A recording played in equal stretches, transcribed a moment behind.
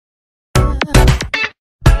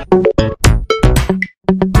Hi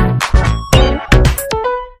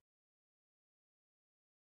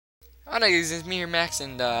guys, it's me here, Max,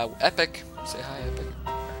 and Epic. Say hi, Epic.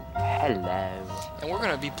 Hello. And we're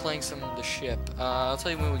gonna be playing some of the ship. I'll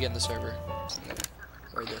tell you when we get in the server.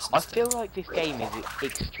 Or this instead. I feel like this game is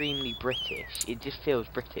extremely British. It just feels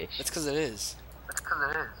British. That's because it is.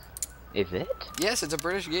 Is it? Yes, it's a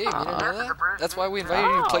British game. You didn't know that? That's why we invited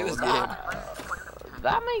you to play this game.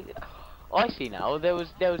 That makes. I see now. There was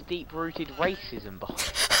deep-rooted racism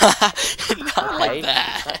behind. Not like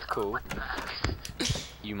that. That's cool.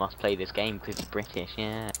 You must play this game because it's British.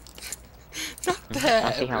 Yeah. Not that.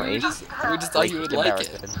 I see how it is. We just thought you would like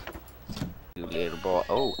it. You little boy.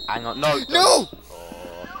 Oh, hang on. No. No!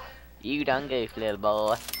 Oh, you done goose, little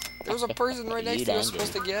boy. There was a person right next to you I was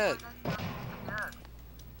supposed to get.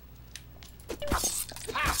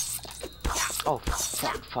 Oh,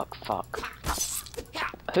 fuck.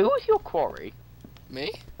 Who was your quarry? Me?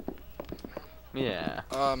 Yeah.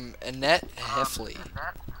 Annette Heffley.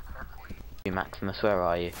 Maximus, where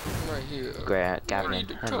are you? I'm right here. Great, Gavin.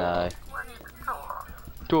 Hello.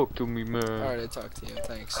 Talk to me, man. Alright, I talked to you.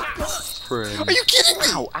 Thanks. Friend. Are you kidding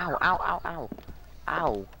me?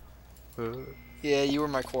 Ow. Yeah, you were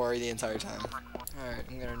my quarry the entire time. Alright,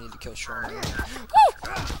 I'm gonna need to kill Sherman.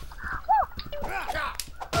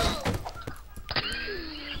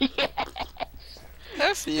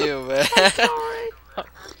 F you, man.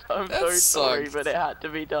 I'm so sorry, but it had to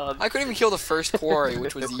be done. I couldn't even kill the first quarry,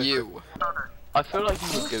 which was you. I feel like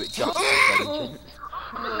you would do it just for vengeance.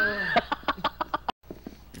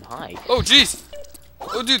 Nice. Oh, jeez.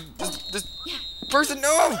 Oh, dude, this person,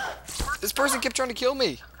 no! This person kept trying to kill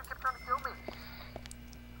me.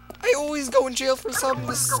 I always go in jail for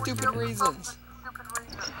some stupid reasons.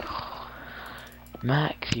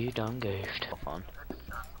 Max, you done goofed. Fun.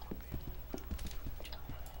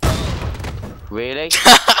 Really?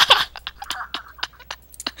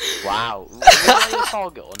 Wow. Was I your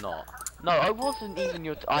target or not? No, I wasn't even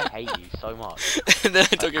your. I hate you so much. And then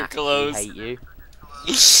I took your clothes. I hate you.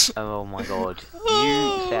 Oh my god.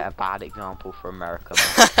 You set a bad example for America.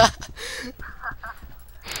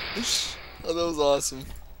 Oh, that was awesome.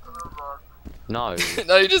 No.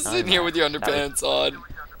 No, you're just sitting no, here with your underpants on.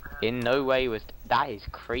 In no way was. That is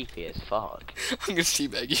creepy as fuck. I'm gonna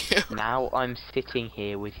teabag you. Now I'm sitting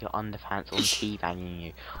here with your underpants on teabagging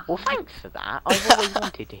you. Well, thanks for that. I've always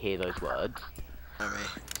wanted to hear those words.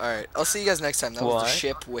 Alright, I'll see you guys next time. That was the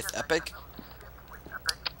ship with Epic.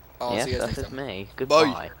 I'll see you guys next time. Me.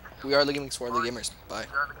 Goodbye. Bye. We are HardlyGamers for HardlyGamers. Bye.